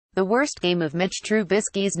The worst game of Mitch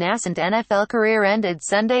Trubisky's nascent NFL career ended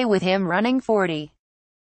Sunday with him running 40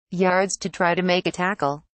 yards to try to make a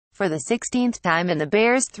tackle. For the 16th time in the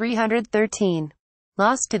Bears' 313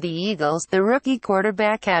 loss to the Eagles, the rookie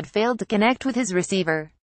quarterback had failed to connect with his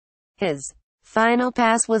receiver. His final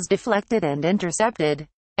pass was deflected and intercepted,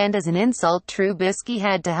 and as an insult, Trubisky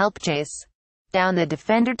had to help chase down the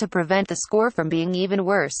defender to prevent the score from being even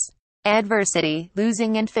worse. Adversity,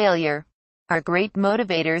 losing and failure are great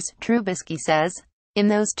motivators, Trubisky says. In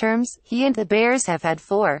those terms, he and the Bears have had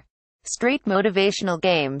 4 straight motivational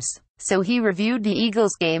games. So he reviewed the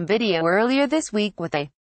Eagles game video earlier this week with a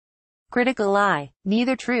critical eye.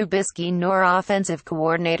 Neither Trubisky nor offensive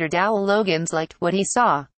coordinator Dowell Logans liked what he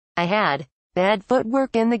saw. "I had bad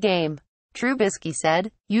footwork in the game," Trubisky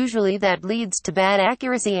said. "Usually that leads to bad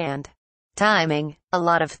accuracy and timing. A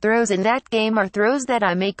lot of throws in that game are throws that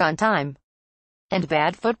I make on time. And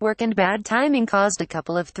bad footwork and bad timing caused a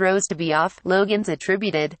couple of throws to be off," Logans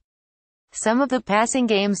attributed some of the passing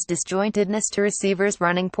game's disjointedness to receivers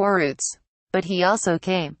running poor routes. But he also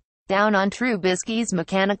came down on Trubisky's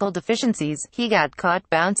mechanical deficiencies. "He got caught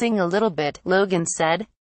bouncing a little bit," Logan said.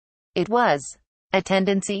 "It was a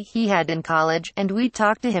tendency he had in college, and we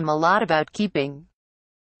talked to him a lot about keeping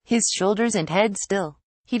his shoulders and head still.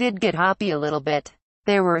 He did get hoppy a little bit.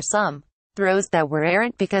 There were some throws that were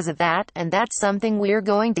errant because of that, and that's something we're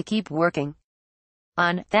going to keep working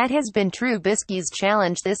on." That has been Trubisky's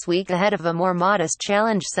challenge this week ahead of a more modest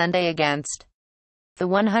challenge Sunday against the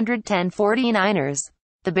 110 49ers.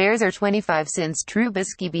 The Bears are 25 since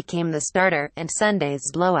Trubisky became the starter, and Sunday's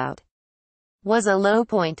blowout was a low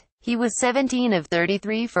point. He was 17 of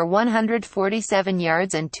 33 for 147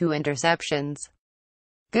 yards and 2 interceptions.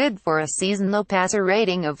 Good for a season-low passer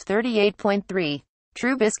rating of 38.3.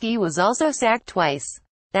 Trubisky was also sacked twice.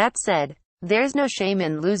 That said, there's no shame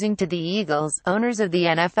in losing to the Eagles, owners of the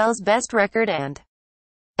NFL's best record and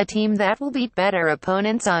a team that will beat better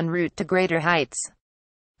opponents en route to greater heights.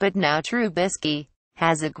 But now Trubisky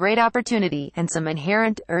has a great opportunity, and some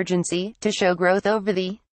inherent urgency, to show growth over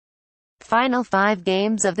the final 5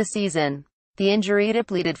 games of the season. The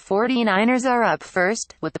injury-depleted 49ers are up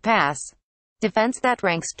first, with the pass defense that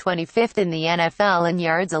ranks 25th in the NFL in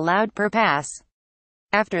yards allowed per pass.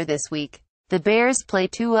 After this week, the Bears play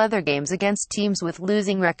 2 other games against teams with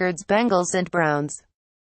losing records, Bengals and Browns.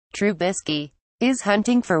 Trubisky is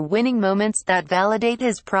hunting for winning moments that validate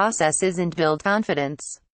his processes and build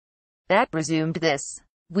confidence. That resumed this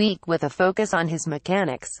week with a focus on his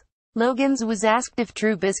mechanics. Logans was asked if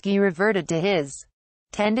Trubisky reverted to his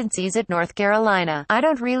tendencies at North Carolina. "I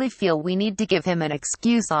don't really feel we need to give him an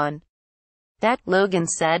excuse on that," Logan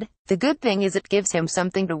said. "The good thing is it gives him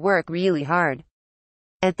something to work really hard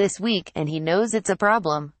at this week, and he knows it's a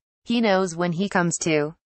problem. He knows when he comes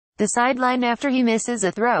to the sideline after he misses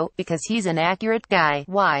a throw, because he's an accurate guy.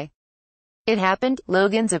 Why it happened."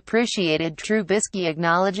 Logans appreciated Trubisky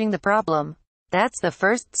acknowledging the problem. That's the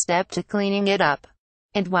first step to cleaning it up.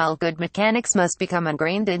 And while good mechanics must become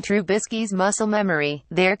ingrained in Trubisky's muscle memory,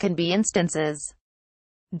 there can be instances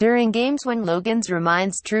during games when Logans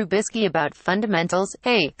reminds Trubisky about fundamentals.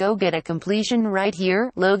 "Hey, go get a completion right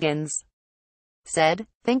here," Logans said.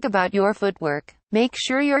 "Think about your footwork. Make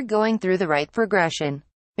sure you're going through the right progression.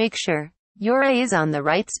 Make sure your A is on the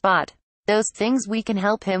right spot." Those things we can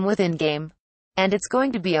help him with in-game. And it's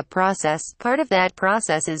going to be a process. Part of that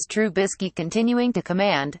process is Trubisky continuing to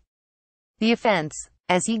command the offense.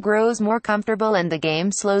 As he grows more comfortable and the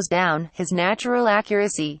game slows down, his natural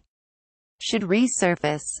accuracy should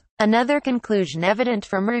resurface. Another conclusion evident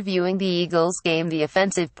from reviewing the Eagles game: the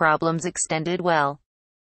offensive problems extended well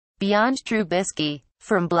beyond Trubisky.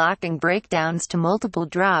 From blocking breakdowns to multiple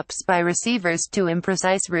drops by receivers to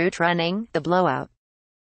imprecise route running, the blowout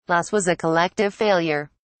loss was a collective failure.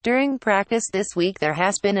 During practice this week there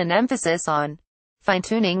has been an emphasis on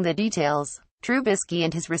fine-tuning the details. Trubisky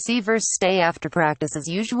and his receivers stay after practice as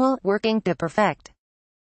usual, working to perfect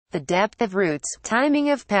the depth of routes, timing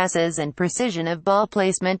of passes and precision of ball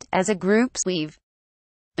placement. "As a group, we've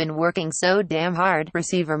been working so damn hard,"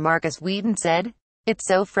 receiver Marcus Wheaton said. "It's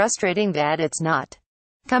so frustrating that it's not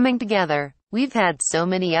coming together. We've had so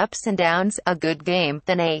many ups and downs, a good game,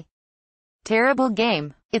 then a terrible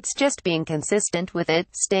game. It's just being consistent with it,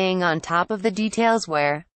 staying on top of the details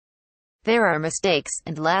where there are mistakes,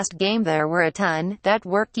 and last game there were a ton. That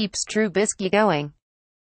work keeps Trubisky going.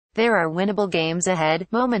 There are winnable games ahead,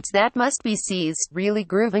 moments that must be seized, really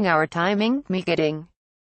grooving our timing, me getting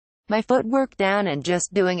my footwork down and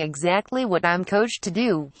just doing exactly what I'm coached to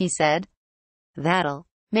do," he said. "That'll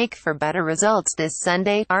make for better results this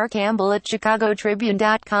Sunday." R. Campbell at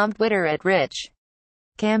ChicagoTribune.com, Twitter at Rich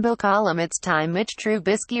Campbell column. It's time Mitch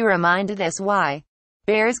Trubisky reminded us why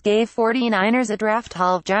Bears gave 49ers a draft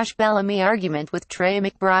haul. Josh Bellamy argument with Trey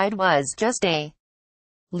McBride was just a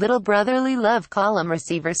little brotherly love. Column.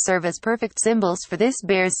 Receivers serve as perfect symbols for this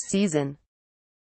Bears season.